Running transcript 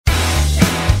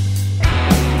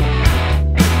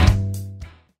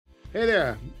Hey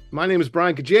there. My name is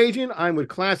Brian Kajagian. I'm with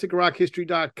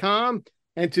ClassicRockHistory.com.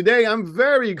 And today I'm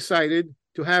very excited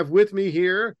to have with me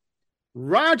here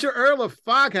Roger Earl of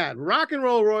Foghat, rock and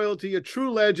roll royalty, a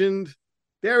true legend.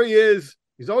 There he is.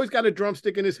 He's always got a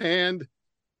drumstick in his hand,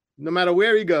 no matter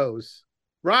where he goes.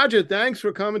 Roger, thanks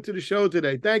for coming to the show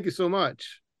today. Thank you so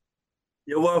much.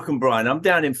 You're welcome, Brian. I'm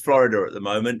down in Florida at the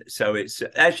moment, so it's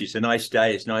a nice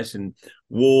day. It's nice and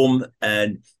warm,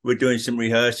 and we're doing some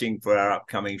rehearsing for our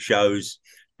upcoming shows.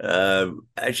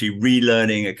 Actually,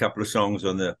 relearning a couple of songs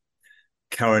on the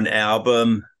current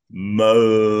album,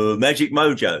 Magic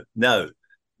Mojo. No,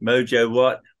 Mojo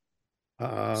what?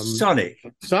 Sonic.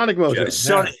 Sonic Mojo.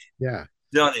 Sonic. Yeah.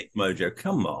 Sonic Mojo.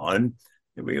 Come on,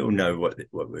 we all know what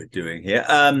we're doing here.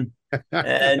 And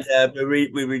we're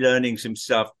relearning some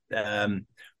stuff.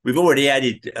 We've already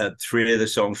added 3 of the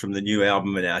songs from the new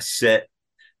album in our set,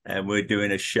 and we're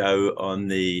doing a show on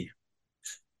the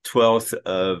 12th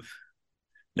of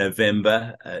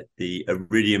November at the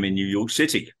Iridium in New York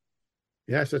City.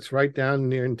 Yes, that's right down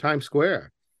near in Times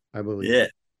Square, I believe. Yeah.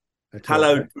 That's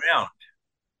hallowed ground.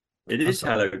 It is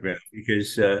hallowed ground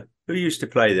because who used to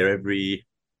play there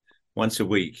once a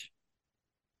week?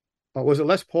 Oh, was it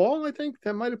Les Paul? I think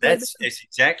that might have been. That's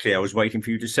exactly. I was waiting for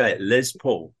you to say it. Les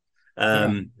Paul,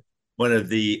 one of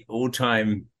the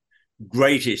all-time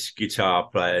greatest guitar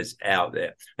players out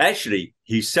there. Actually,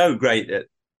 he's so great that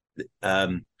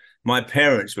my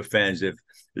parents were fans of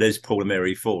Les Paul and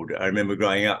Mary Ford. I remember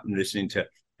growing up and listening to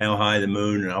How High the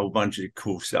Moon and a whole bunch of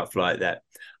cool stuff like that.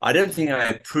 I don't think I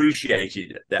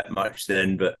appreciated it that much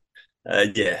then, but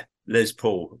Les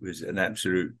Paul was an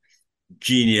absolute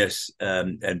genius,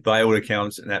 and by all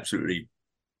accounts, an absolutely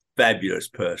fabulous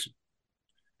person.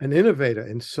 An innovator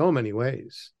in so many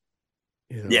ways.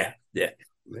 You know? Yeah.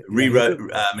 Rewrote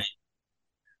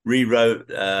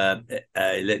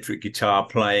electric guitar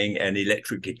playing and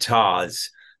electric guitars.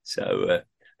 So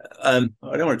I don't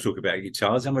want to talk about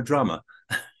guitars. I'm a drummer.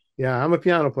 Yeah, I'm a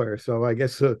piano player, so I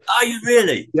guess. Are you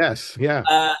really? Yes. Yeah.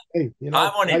 Hey,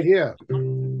 I want right here.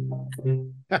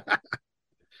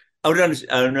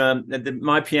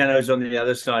 My piano's on the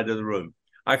other side of the room.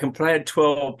 I can play a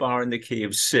 12 bar in the key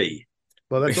of C.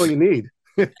 Well, that's all you need.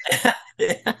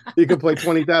 You can play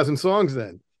 20,000 songs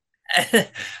then.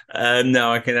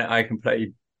 No, I can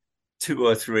play 2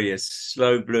 or 3, a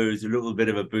slow blues, a little bit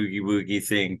of a boogie woogie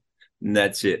thing, and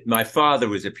that's it. My father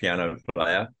was a piano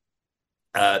player,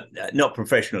 not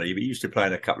professionally, but he used to play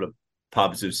in a couple of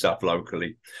pubs and stuff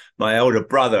locally. My older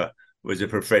brother was a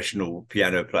professional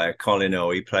piano player, Colin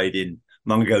Earl. He played in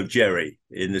Mungo Jerry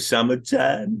in the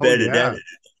summertime.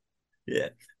 Yeah.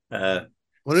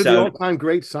 One of the all-time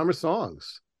great summer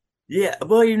songs. Yeah.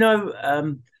 Well,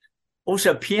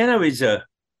 also piano is a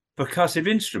percussive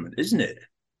instrument, isn't it?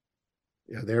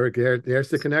 Yeah, there's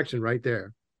the connection right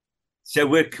there. So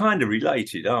we're kind of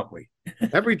related, aren't we?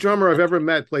 Every drummer I've ever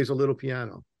met plays a little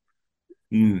piano.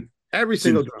 Every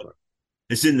single drummer.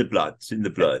 It's in the blood. It's in the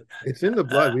blood. It's in the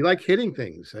blood. We like hitting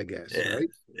things, I guess. Yeah, right?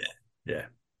 Yeah.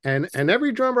 And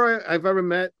every drummer I've ever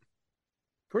met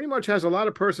pretty much has a lot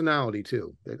of personality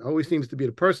too. It always seems to be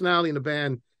the personality in the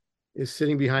band is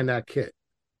sitting behind that kit.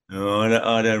 Oh,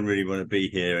 I don't really want to be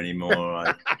here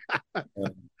anymore.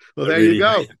 Well, there you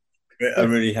go. I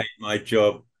really hate my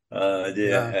job. No,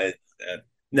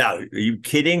 are you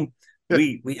kidding?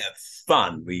 We have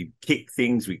fun. We kick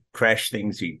things, we crash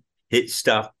things, we hit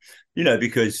stuff.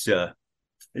 Because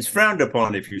it's frowned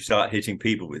upon if you start hitting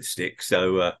people with sticks.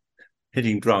 So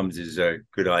hitting drums is a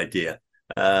good idea.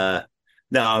 Now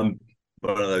I'm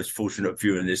one of those fortunate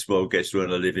few in this world gets to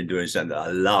earn a living doing something that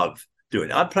I love doing.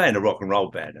 I'm playing a rock and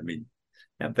roll band. I mean,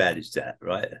 how bad is that,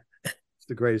 right? It's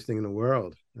the greatest thing in the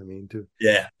world. I mean, to be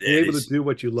able to do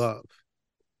what you love,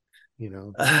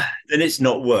 then it's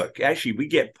not work. Actually, we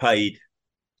get paid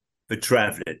for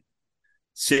traveling.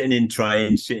 Sitting in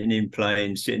trains, sitting in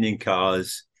planes, sitting in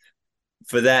cars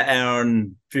for that hour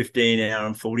and 15, hour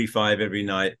and 45 every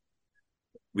night.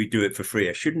 We do it for free.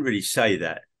 I shouldn't really say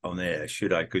that on air,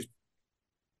 should I? Because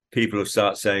people will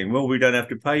start saying, well, we don't have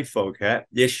to pay Foghat.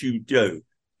 Yes, you do.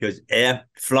 Because air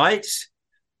flights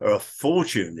are a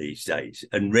fortune these days.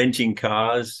 And renting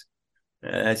cars,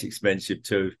 that's expensive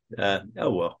too.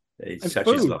 It's such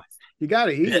as life. You got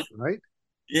to eat, right?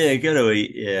 Yeah, you got to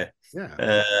eat, yeah.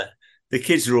 The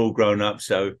kids are all grown up,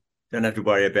 so don't have to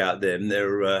worry about them.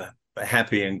 They're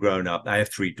happy and grown up. I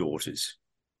have 3 daughters.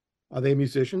 Are they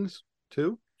musicians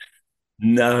too?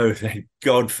 No, thank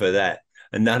God for that.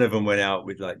 And none of them went out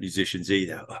with like musicians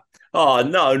either. Oh,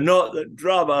 no, not the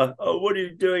drummer. Oh, what are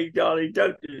you doing, darling?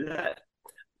 Don't do that.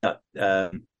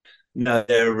 No,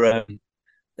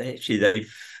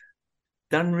 they've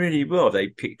done really well. They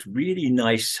picked really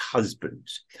nice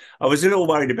husbands. I was a little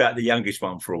worried about the youngest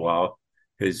one for a while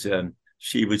because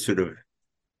she would sort of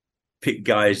pick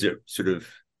guys that sort of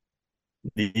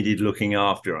needed looking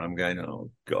after. I'm going, oh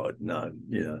God, no,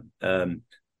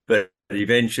 but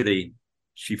eventually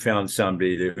she found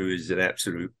somebody who is an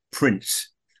absolute prince.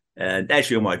 And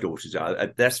actually, all my daughters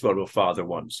are. That's what a father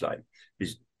wants, like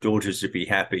his daughters to be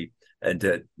happy and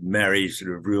to marry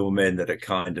sort of real men that are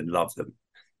kind and love them.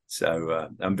 So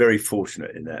I'm very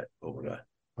fortunate in that order.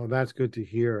 Oh, that's good to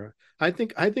hear. I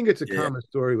think it's a common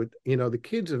story with the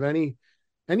kids of any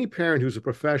parent who's a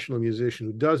professional musician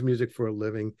who does music for a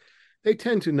living. They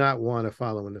tend to not want to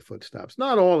follow in the footsteps.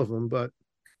 Not all of them, but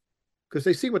because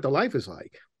they see what the life is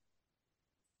like.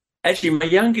 Actually, my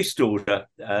youngest daughter,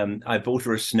 I bought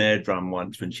her a snare drum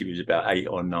once when she was about 8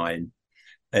 or 9,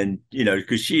 and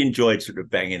because she enjoyed sort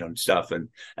of banging on stuff, and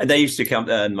they used to come.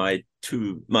 My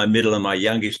middle and my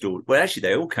youngest daughter. Well, actually,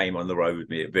 they all came on the road with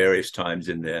me at various times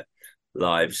in their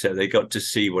lives, so they got to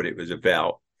see what it was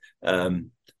about. When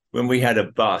we had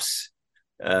a bus,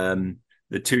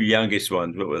 the two youngest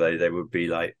ones, what were they? They would be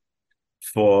like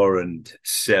 4 and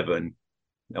 7,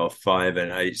 or 5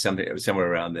 and 8,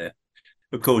 somewhere around there.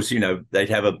 Of course, they'd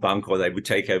have a bunk or they would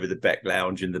take over the back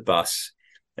lounge in the bus.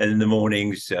 And in the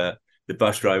mornings, the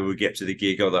bus driver would get to the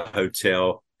gig or the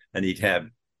hotel and he'd have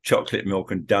chocolate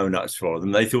milk and donuts for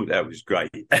them. They thought that was great.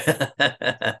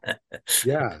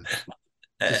 Yeah.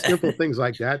 Just simple things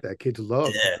like that kids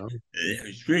love. Yeah. It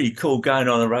was really cool going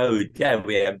on the road. Yeah,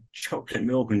 we have chocolate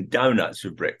milk and donuts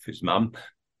for breakfast, Mum.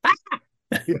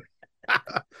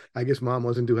 I guess Mom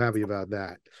wasn't too happy about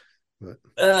that. But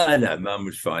no, Mum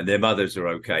was fine. Their mothers are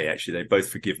okay, actually. They both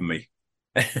forgiven me.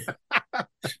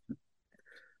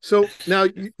 So now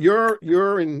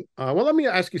you're in. Well, let me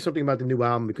ask you something about the new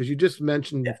album because you just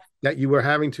mentioned that you were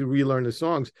having to relearn the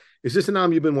songs. Is this an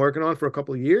album you've been working on for a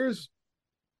couple of years?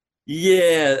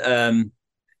 Yeah,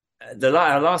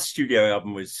 our last studio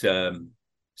album was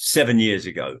 7 years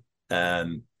ago,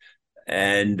 and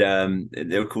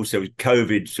of course there was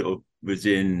COVID sort of was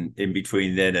in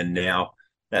between then and now.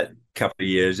 That couple of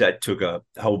years that took a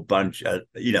whole bunch of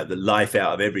the life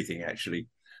out of everything. Actually,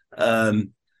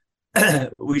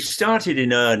 we started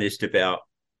in earnest about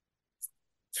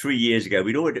 3 years ago.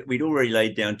 We'd already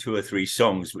laid down 2 or 3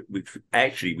 songs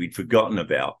we'd forgotten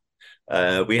about.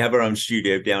 We have our own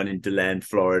studio down in DeLand,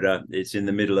 Florida. It's in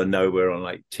the middle of nowhere on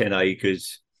like 10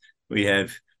 acres. We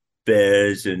have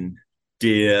bears and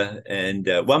deer and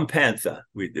one panther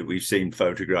that we've seen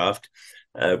photographed,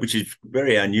 which is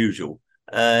very unusual.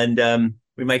 And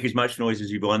we make as much noise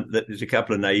as we want. There's a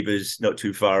couple of neighbors not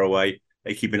too far away.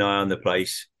 They keep an eye on the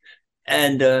place.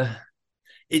 And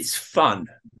it's fun.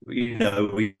 We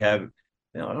have...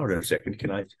 hold on a second.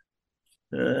 Can I...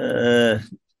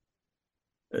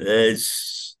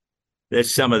 there's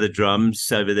some of the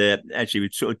drums over there. Actually,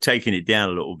 we've sort of taken it down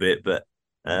a little bit, but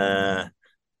there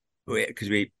we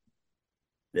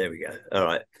go. All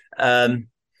right.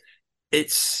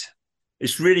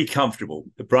 It's really comfortable.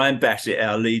 Brian Bassett,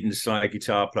 our lead and slide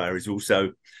guitar player, is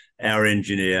also our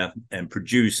engineer and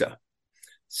producer.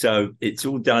 So it's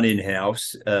all done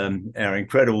in-house. Our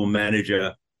incredible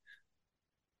manager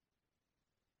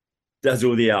does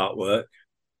all the artwork.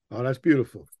 Oh, that's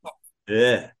beautiful.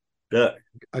 Yeah, look.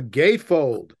 A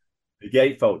gatefold. The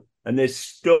gatefold. And there's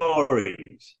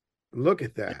stories. Look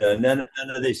at that. None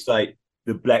of this, like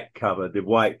the black cover, the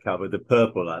white cover, the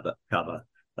purple cover.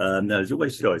 No, there's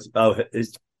always stories. Oh,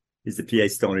 is the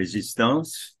pièce de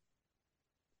résistance.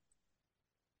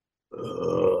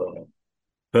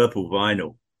 Purple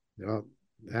vinyl. Oh,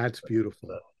 that's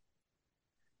beautiful.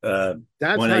 That's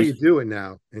how you do it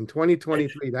now. In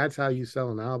 2023, that's how you sell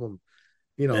an album.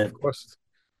 Of course,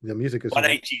 the music is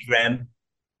 180 gram.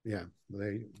 Yeah.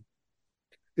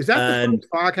 Is that the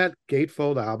Foghat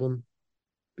gatefold album?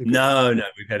 No,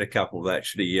 we've had a couple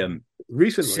actually.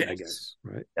 Recently, I guess,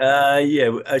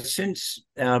 right? Since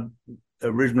our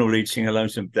original lead singer,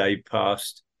 Lonesome Dave,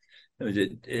 passed, was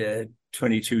it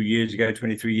 23 years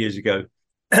ago,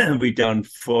 we've done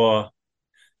 4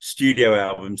 studio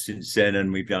albums since then,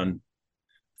 and we've done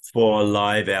 4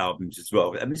 live albums as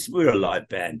well. I mean, we're a live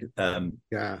band.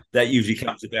 That usually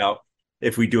comes about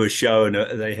if we do a show and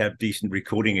they have decent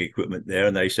recording equipment there,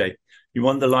 and they say, "You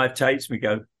want the live tapes?" We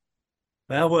go,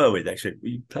 "How were we?" They said,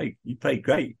 "You played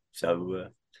great." So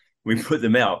we put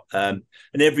them out, and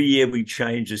every year we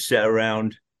change the set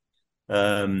around.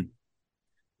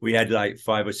 We had like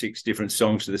 5 or 6 different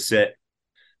songs to the set.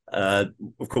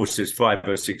 Of course, there's 5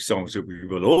 or 6 songs that we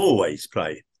will always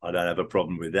play. I don't have a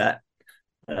problem with that.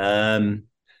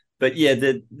 But yeah,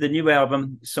 the new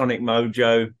album, Sonic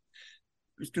Mojo,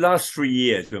 last 3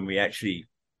 years when we actually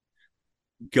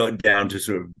got down to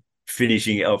sort of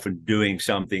finishing it off and doing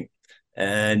something.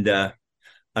 And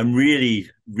I'm really,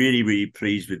 really, really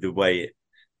pleased with the way it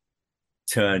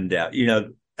turned out.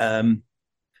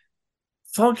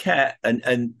 Foghat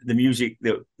and the music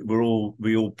that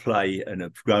we all play and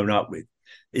have grown up with,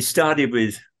 it started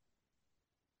with,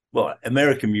 well,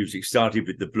 American music started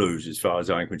with the blues, as far as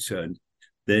I'm concerned.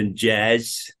 Then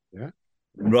jazz,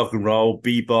 rock and roll,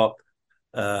 bebop,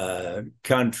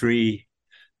 country,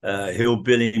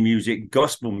 hillbilly music,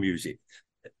 gospel music.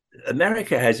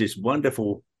 America has this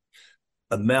wonderful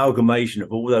amalgamation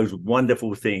of all those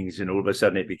wonderful things, and all of a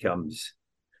sudden it becomes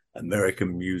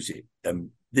American music.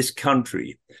 This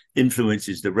country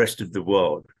influences the rest of the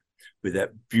world with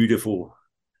that beautiful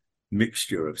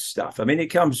mixture of stuff. I mean, it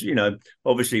comes,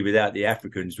 obviously without the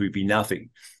Africans, we'd be nothing.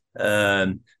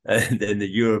 And then the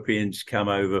Europeans come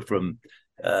over from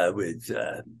with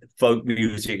folk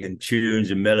music and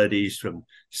tunes and melodies from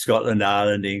Scotland,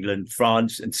 Ireland, England,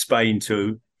 France, and Spain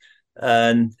too.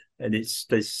 And it's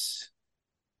this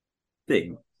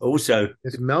thing. Also,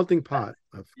 this melting pot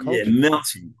of culture. Yeah,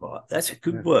 melting pot. That's a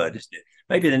good word, isn't it?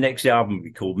 Maybe the next album will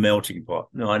be called Melting Pot.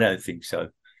 No, I don't think so.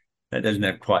 That doesn't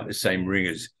have quite the same ring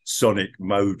as Sonic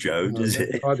Mojo, does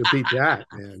it? It's hard to beat that,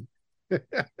 man.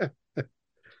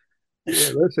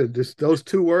 Listen, just those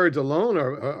two words alone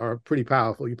are pretty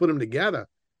powerful. You put them together.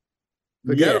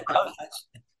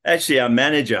 Actually, our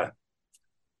manager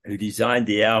who designed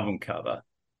the album cover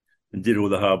and did all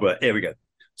the hard work. Here we go.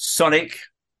 Sonic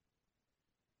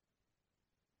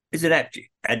is an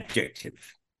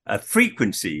adjective, a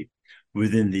frequency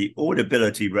within the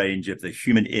audibility range of the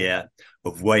human ear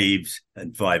of waves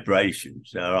and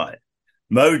vibrations. All right.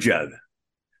 Mojo,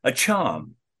 a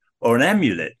charm or an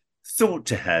amulet thought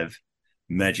to have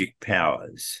magic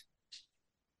powers.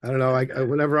 I don't know.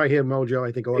 Whenever I hear Mojo,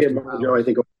 I think Austin Powers.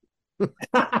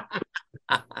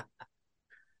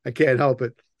 I can't help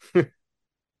it.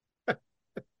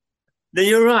 No,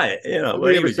 you're right.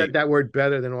 Nobody ever said that word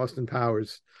better than Austin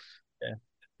Powers. Yeah,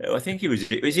 I think was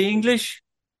he English?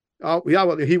 Oh yeah,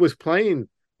 well he was playing.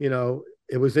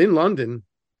 It was in London.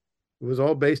 It was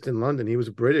all based in London. He was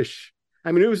British.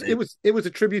 I mean, it was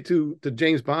a tribute to the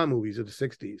James Bond movies of the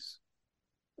 '60s,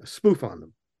 a spoof on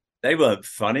them. They weren't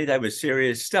funny. They were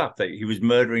serious stuff. He was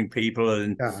murdering people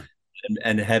and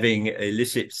having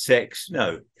illicit sex.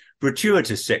 No,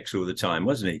 gratuitous sex all the time,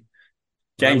 wasn't he?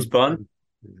 James Bond.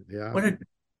 Yeah.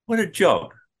 What a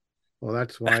job. Well,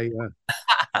 that's why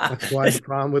the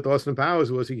problem with Austin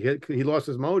Powers was he lost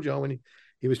his mojo and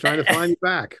he was trying to find it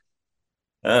back.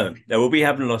 Oh, no, well, we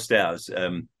haven't lost ours.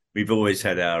 We've always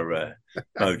had our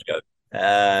mojo.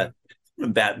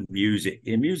 About music.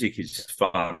 Yeah, music is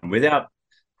fun. Without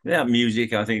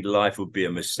music, I think life would be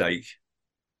a mistake.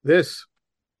 This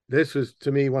was,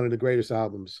 to me, one of the greatest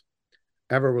albums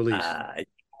ever released.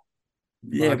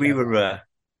 Yeah, we were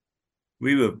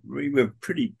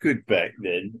pretty good back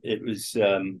then. It was,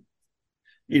 when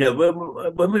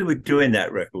we were doing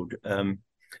that record,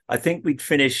 I think we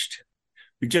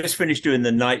just finished doing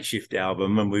the Night Shift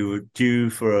album, and we were due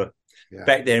for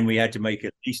back then we had to make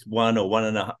at least one or one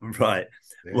and a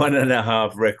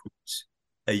half records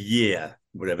a year,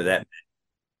 whatever that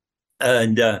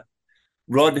meant. And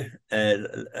Rod,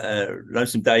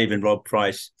 Lonesome Dave and Rob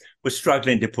Price were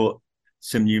struggling to put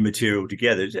some new material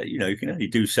together. You can only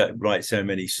write so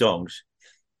many songs.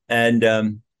 And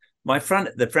our front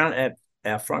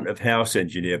of house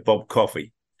engineer, Bob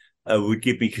Coffey, would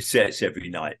give me cassettes every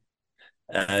night.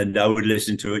 And I would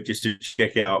listen to it just to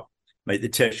check out, make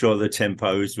sure the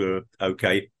tempos were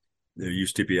okay. There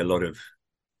used to be a lot of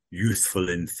youthful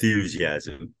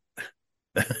enthusiasm.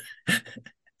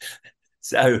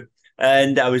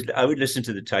 And I would listen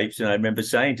to the tapes, and I remember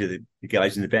saying to the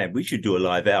guys in the band, we should do a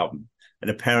live album. And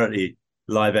apparently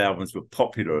live albums were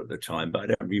popular at the time, but I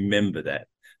don't remember that.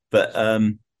 But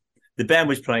the band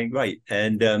was playing great.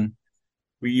 And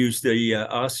we used the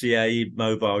RCA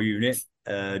mobile unit.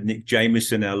 Nick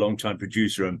Jamieson, our longtime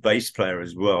producer and bass player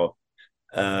as well.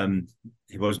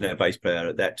 He wasn't our bass player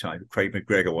at that time. Craig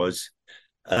McGregor was.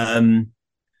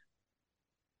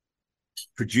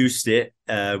 Produced it.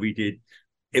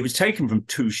 It was taken from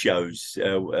two shows,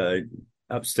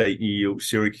 upstate New York,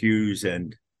 Syracuse,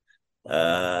 and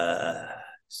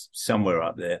somewhere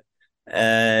up there.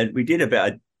 And we did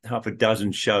about half a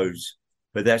dozen shows,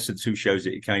 but that's the two shows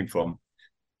that it came from.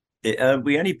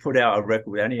 We only put out a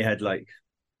record. We only had like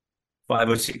 5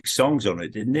 or 6 songs on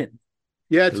it, didn't it?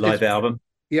 Yeah, it's a live album.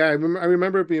 Yeah, I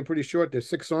remember it being pretty short. There's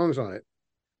 6 songs on it.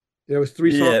 There was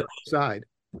 3 songs on the side.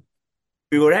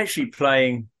 We were actually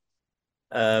playing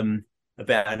about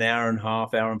an hour and a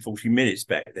half, hour and 40 minutes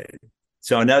back then.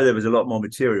 So I know there was a lot more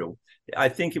material. I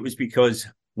think it was because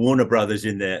Warner Brothers,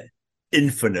 in their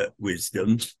infinite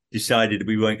wisdom, decided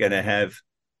we weren't going to have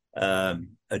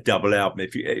a double album.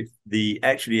 If the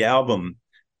actually album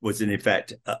was in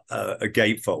fact a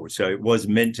gatefold, so it was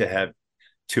meant to have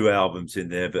two albums in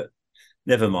there, but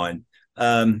never mind.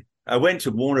 I went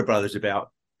to Warner Brothers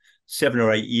about 7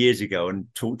 or 8 years ago and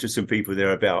talked to some people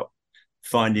there about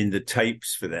finding the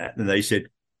tapes for that, and they said,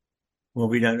 well,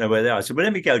 we don't know where they are. I said, well,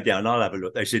 let me go down. I'll have a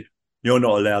look. They said, you're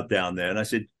not allowed down there. And I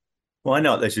said, why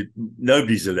not? They said,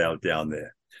 nobody's allowed down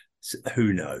there. So,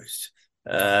 who knows?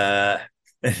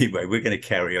 Anyway, we're going to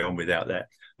carry on without that.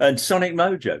 And Sonic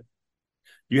Mojo,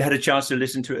 you had a chance to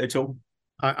listen to it at all?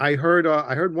 I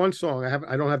heard one song.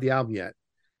 I don't have the album yet.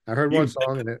 I heard one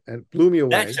song and it blew me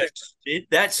away.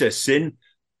 That's a sin.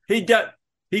 He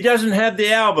doesn't have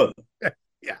the album.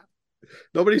 Yeah.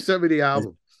 Nobody sent me the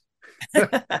album.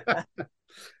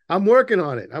 I'm working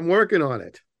on it.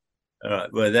 All right.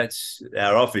 Well, that's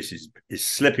our office is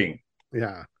slipping.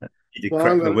 Yeah. Well,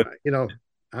 I'm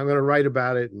gonna write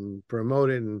about it and promote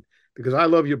it, and because I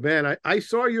love your band. I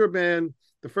saw your band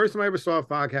the first time I ever saw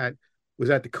Foghat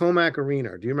was at the Comac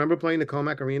Arena. Do you remember playing the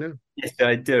Comac Arena? Yes,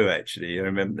 I do actually. I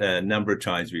remember a number of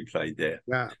times we played there.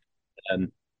 Yeah.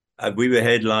 We were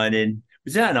headlining.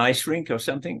 Was that an ice rink or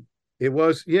something? It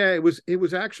was, yeah, it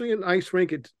was actually an ice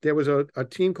rink. There was a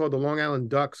team called the Long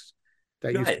Island Ducks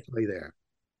that used to play there.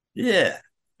 Yeah,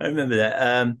 I remember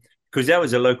that. Because that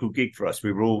was a local gig for us.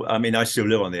 We were all, I mean, I still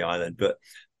live on the island, but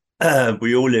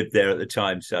we all lived there at the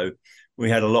time. So we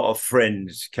had a lot of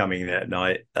friends coming that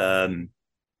night. Yeah,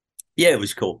 it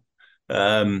was cool.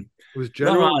 It was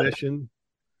general admission.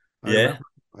 Yeah.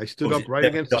 I stood up right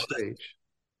against the stage.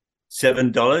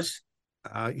 $7?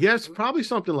 Yes, probably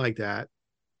something like that.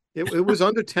 It was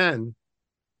under 10.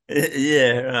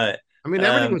 Yeah, right. I mean,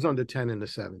 everything was under 10 in the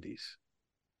 70s.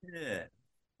 Yeah.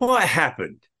 What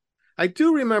happened? I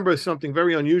do remember something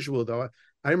very unusual, though.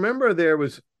 I remember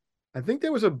I think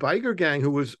there was a biker gang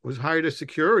who was hired as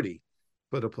security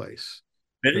for the place.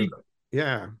 Really?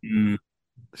 Yeah.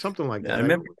 Something like that. I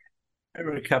remember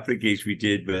a couple of gigs we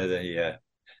did where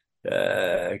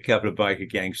a couple of biker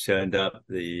gangs turned up.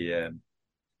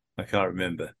 I can't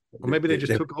remember. Or maybe they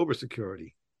just took over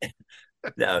security.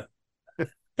 No.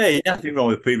 Hey, nothing wrong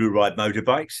with people who ride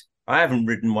motorbikes. I haven't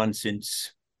ridden one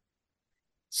since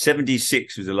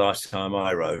 76 was the last time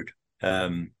I rode.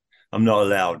 I'm not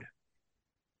allowed.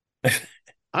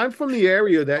 I'm from the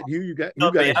area that you guys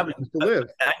used to live.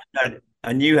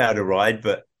 I knew how to ride,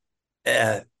 but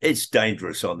it's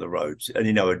dangerous on the roads. And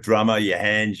a drummer, your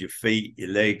hands, your feet, your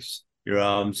legs, your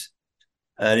arms.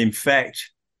 And in fact,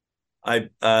 I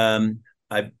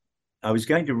was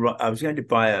going to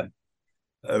buy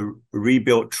a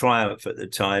rebuilt Triumph at the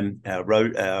time.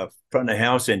 Our front of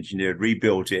house engineer had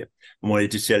rebuilt it and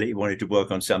wanted to sell it. He wanted to work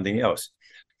on something else.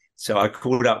 So I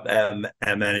called up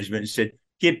our management and said,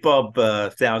 give Bob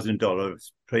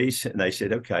 $1,000, please. And they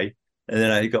said, okay. And then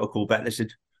I got a call back. They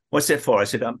said, what's that for? I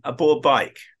said, I bought a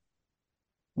bike.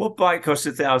 What bike costs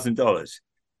 $1,000?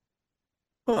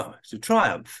 Oh, it's a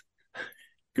Triumph.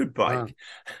 Good bike.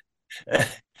 Wow.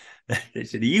 They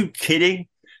said, are you kidding?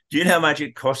 Do you know how much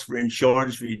it costs for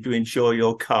insurance for you to insure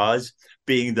your cars,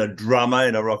 being the drummer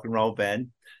in a rock and roll band?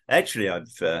 Actually, up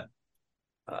to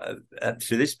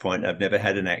this point, I've never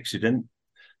had an accident.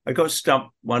 I got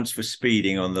stumped once for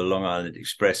speeding on the Long Island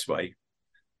Expressway.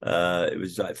 It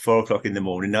was like 4:00 in the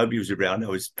morning. Nobody was around. I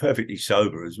was perfectly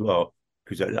sober as well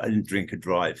because I didn't drink and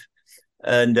drive.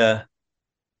 And I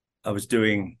was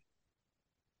doing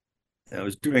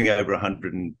over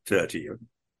 130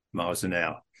 miles an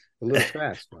hour. A little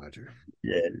fast, Roger.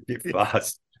 Yeah, a bit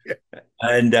fast.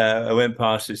 And I went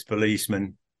past this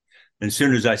policeman. And as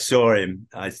soon as I saw him,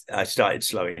 I started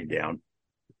slowing down.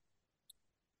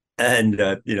 And,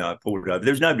 I pulled over.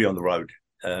 There was nobody on the road.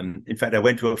 In fact, I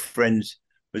went to a friend's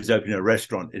who was opening a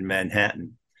restaurant in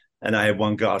Manhattan. And I had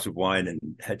one glass of wine and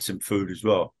had some food as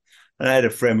well. And I had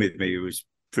a friend with me who was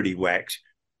pretty whacked,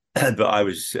 but I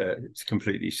was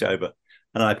completely sober.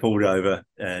 And I pulled over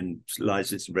and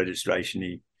license and registration.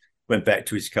 He went back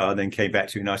to his car, then came back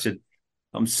to me. And I said,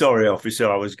 I'm sorry, officer,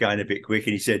 I was going a bit quick.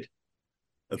 And he said,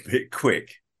 a bit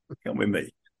quick? Come with me.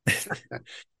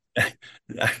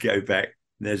 I go back.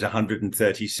 There's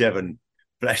 137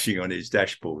 flashing on his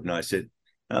dashboard. And I said,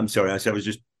 I'm sorry. I said, I was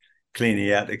just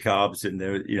cleaning out the carbs and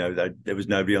there was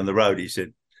nobody on the road. He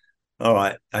said, all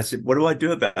right. I said, what do I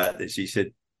do about this? He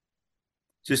said,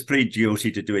 just plead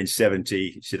guilty to doing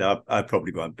 70. He said, I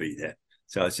probably won't be there.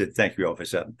 So I said, thank you,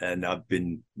 officer. And I've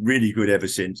been really good ever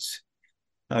since.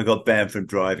 I got banned from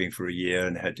driving for a year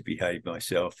and had to behave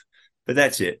myself. But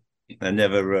that's it. I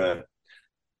never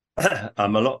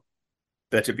I'm a lot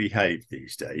better behaved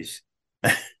these days.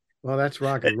 Well, that's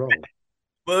rock and roll.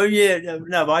 Well, yeah,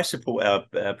 no, I support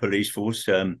our police force.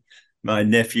 My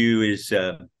nephew is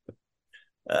a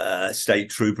state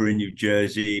trooper in New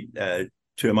Jersey.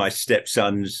 Two of my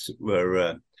stepsons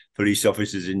were police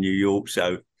officers in New York.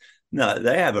 So, no,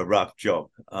 they have a rough job.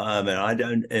 And I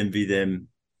don't envy them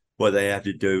what they have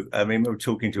to do. I mean, we were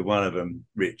talking to one of them,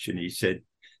 Rich, and he said,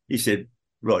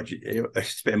 Roger, I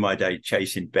spend my day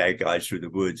chasing bad guys through the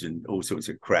woods and all sorts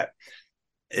of crap.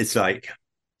 It's like,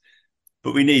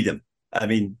 but we need them. I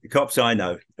mean, the cops I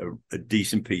know are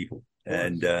decent people,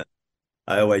 and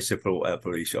I always support our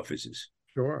police officers.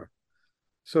 Sure.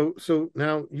 So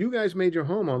now you guys made your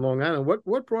home on Long Island.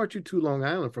 What brought you to Long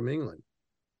Island from England?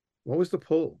 What was the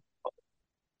pull?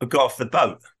 I got off the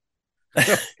boat.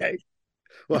 Okay.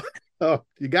 Well, oh,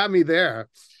 you got me there.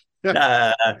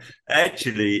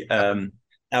 Actually,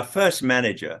 our first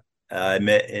manager I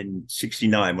met in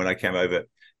 '69 when I came over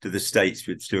to the States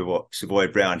with Savoy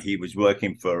Brown. He was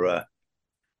working for a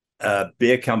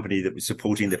beer company that was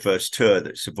supporting the first tour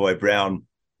that Savoy Brown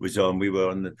was on. We were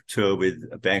on the tour with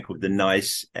a band called The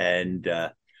Nice and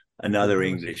another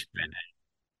English band.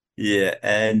 Yeah,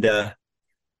 and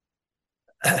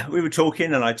we were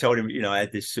talking, and I told him, I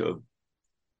had this sort of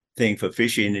thing for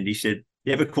fishing, and he said,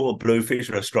 "You ever caught a bluefish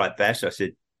or a striped bass?" I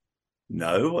said,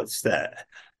 "No, what's that?"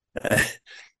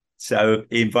 So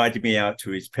he invited me out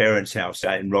to his parents' house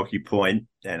out in Rocky Point,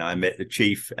 and I met the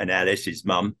chief and Alice, his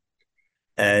mum,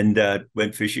 and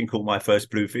went fishing, caught my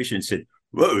first bluefish, and said,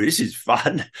 "Whoa, this is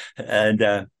fun!" And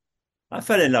I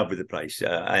fell in love with the place.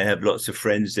 I have lots of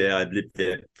friends there. I've lived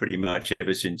there pretty much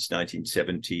ever since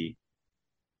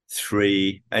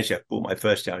 1973. Actually, I bought my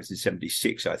first house in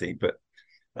 '76, I think, but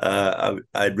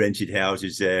I'd rented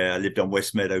houses there. I lived on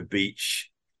West Meadow Beach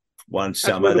one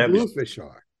summer. That's where the bluefish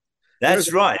are.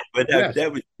 That's right. But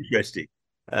that was interesting.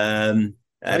 I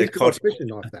had a cottage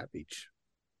fishing off that beach.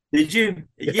 Did you?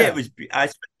 Yeah, it was. I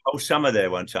spent the whole summer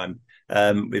there one time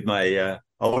with my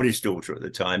oldest daughter at the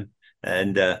time,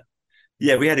 and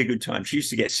we had a good time. She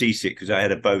used to get seasick because I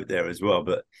had a boat there as well,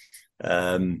 but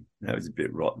that was a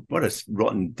bit rotten. What a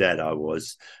rotten dad I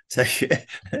was. So,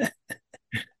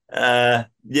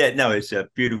 it's a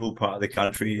beautiful part of the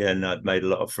country, and I've made a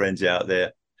lot of friends out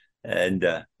there, and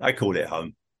I call it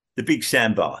home. The big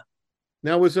sandbar.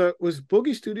 Now, was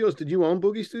Boogie Studios? Did you own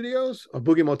Boogie Studios or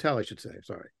Boogie Motel? I should say.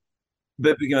 Sorry,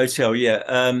 Boogie Motel.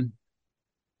 Yeah,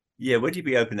 when did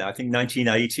we open that? I think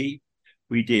 1980.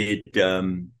 We did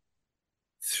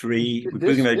three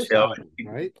Boogie Motel,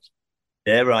 right?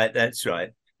 Yeah, right. That's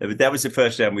right. That was the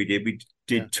first time we did. We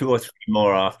did 2 or 3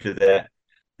 more after that.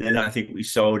 Then I think we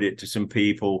sold it to some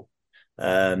people.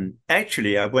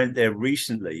 Actually, I went there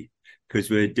recently because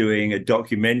we're doing a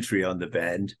documentary on the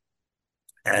band,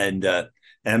 and our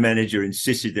manager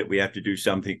insisted that we have to do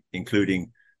something,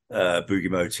 including Boogie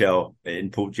Motel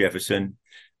in Port Jefferson,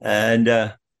 and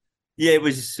it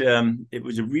was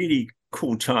a really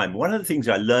cool time. One of the things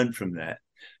I learned from that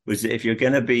was that if you're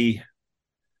going to be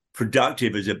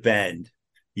productive as a band,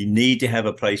 you need to have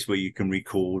a place where you can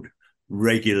record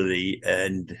regularly,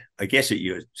 and I guess at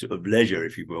your sort of leisure,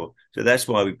 if you will. So that's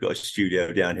why we've got a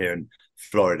studio down here in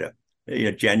Florida.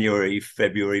 January,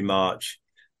 February, March,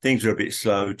 things are a bit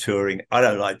slow touring. I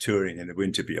don't like touring in the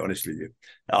winter, to be honest with you.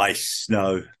 Ice,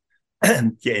 snow,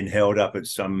 getting held up at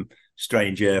some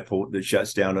strange airport that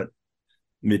shuts down at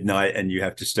midnight and you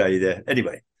have to stay there.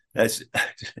 Anyway, that's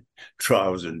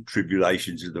trials and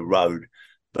tribulations of the road.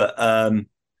 But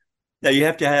now you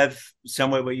have to have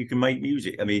somewhere where you can make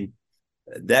music. I mean,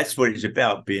 that's what it's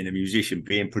about, being a musician,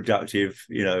 being productive.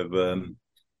 I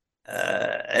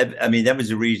mean, that was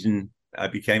the reason I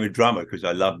became a drummer, because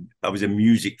I was a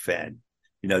music fan,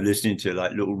 listening to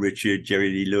like Little Richard, Jerry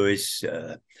Lee Lewis,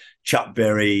 Chuck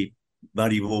Berry,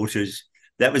 Muddy Waters.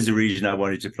 That was the reason I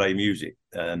wanted to play music.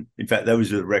 In fact,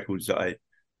 those are the records that I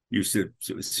used to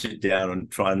sort of sit down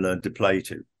and try and learn to play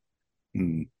to.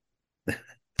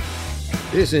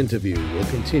 This interview will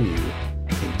continue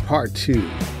in part 2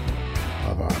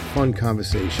 of our fun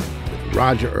conversation with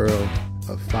Roger Earl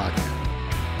of Foghat.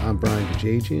 I'm Brian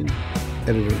Kajagian,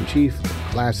 editor-in-chief of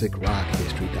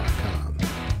ClassicRockHistory.com.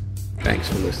 Thanks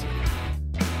for listening.